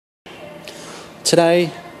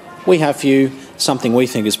Today we have for you something we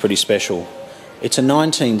think is pretty special. It's a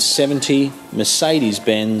 1970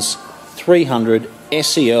 Mercedes-Benz 300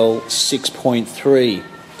 SEL 6.3.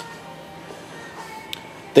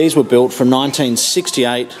 These were built from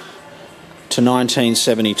 1968 to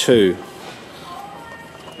 1972.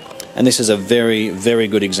 And this is a very, very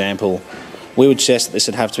good example. We would suggest that this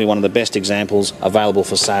would have to be one of the best examples available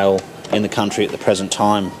for sale in the country at the present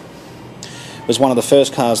time. It was one of the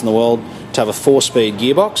first cars in the world to have a 4-speed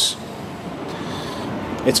gearbox.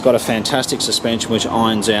 It's got a fantastic suspension which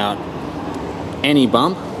irons out any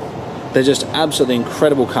bump. They're just absolutely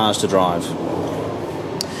incredible cars to drive.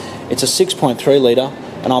 It's a 6.3 litre,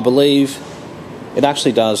 and I believe it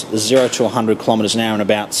actually does 0 to 100 kilometres an hour in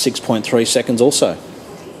about 6.3 seconds also.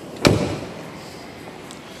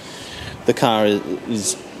 The car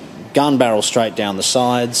is gun barrel straight down the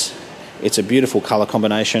sides. It's a beautiful colour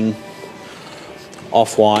combination,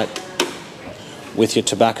 off-white with your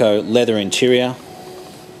tobacco leather interior.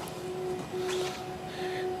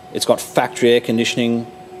 It's got factory air conditioning,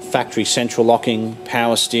 factory central locking,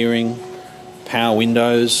 power steering, power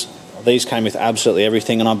windows. These came with absolutely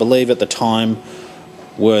everything, and I believe at the time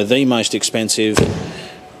were the most expensive,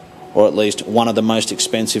 or at least one of the most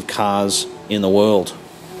expensive cars in the world.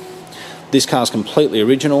 This car is completely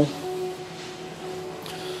original.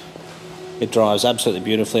 It drives absolutely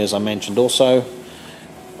beautifully, as I mentioned also.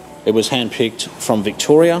 It was handpicked from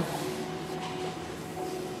Victoria.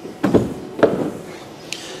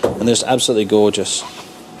 And they're just absolutely gorgeous.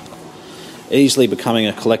 Easily becoming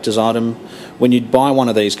a collector's item. When you buy one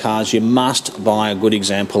of these cars, you must buy a good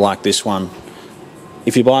example like this one.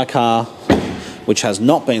 If you buy a car which has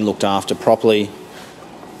not been looked after properly,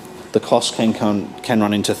 the cost can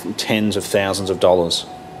run into tens of thousands of dollars.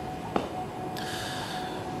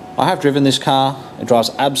 I have driven this car. It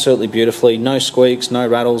drives absolutely beautifully. No squeaks, no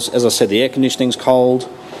rattles. As I said, the air conditioning's cold.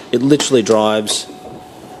 It literally drives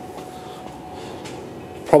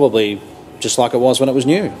probably just like it was when it was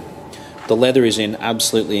new. The leather is in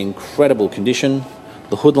absolutely incredible condition.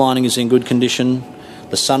 The hood lining is in good condition.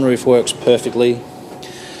 The sunroof works perfectly.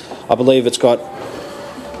 I believe it's got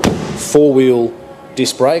 4-wheel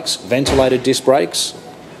disc brakes, ventilated disc brakes.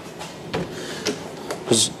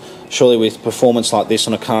 Because surely with performance like this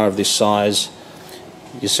on a car of this size,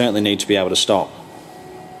 you certainly need to be able to stop.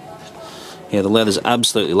 Yeah, the leather's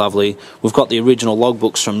absolutely lovely. We've got the original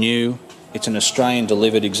logbooks from new. It's an Australian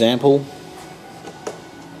delivered example.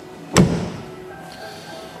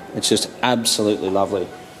 It's just absolutely lovely.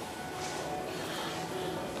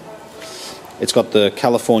 It's got the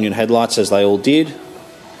Californian headlights, as they all did.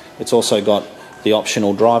 It's also got the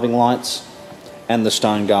optional driving lights and the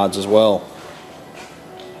stone guards as well.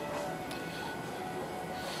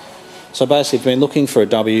 So basically, if you've been looking for a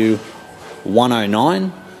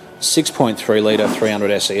W109 6.3 litre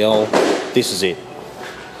 300 SEL, this is it.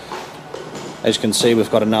 As you can see,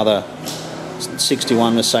 we've got another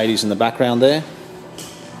 61 Mercedes in the background there.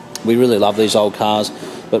 We really love these old cars,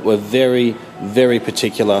 but we're very, very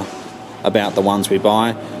particular about the ones we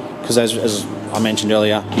buy, because as I mentioned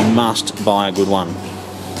earlier, you must buy a good one.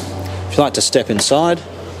 If you like to step inside,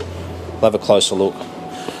 we'll have a closer look.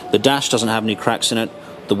 The dash doesn't have any cracks in it.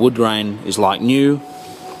 The wood grain is like new.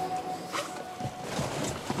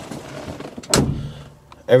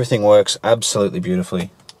 Everything works absolutely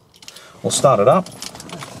beautifully. We'll start it up.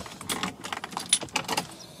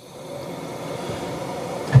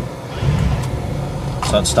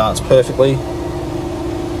 So it starts perfectly.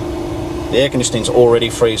 The air conditioning's already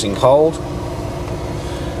freezing cold.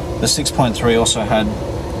 The 6.3 also had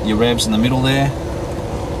your revs in the middle there.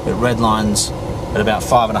 It redlines at about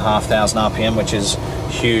 5,500 RPM, which is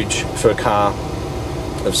huge for a car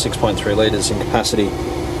of 6.3 litres in capacity.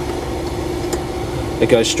 It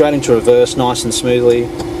goes straight into reverse nice and smoothly,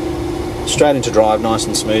 straight into drive nice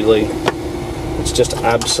and smoothly. It's just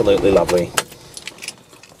absolutely lovely.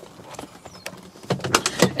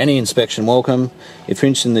 Any inspection welcome. If you're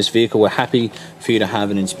interested in this vehicle, we're happy for you to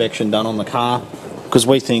have an inspection done on the car, because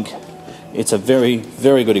we think it's a very,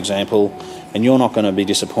 very good example and you're not going to be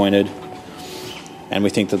disappointed. And we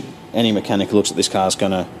think that any mechanic who looks at this car is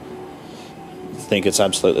going to think it's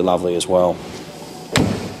absolutely lovely as well.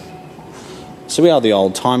 So we are the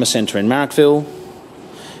Oldtimer Centre in Marrickville.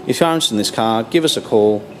 If you're interested in this car, give us a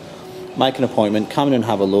call, make an appointment, come in and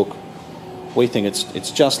have a look. We think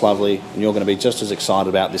it's just lovely, and you're going to be just as excited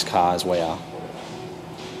about this car as we are.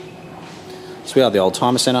 So we are the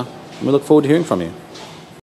Oldtimer Centre, and we look forward to hearing from you.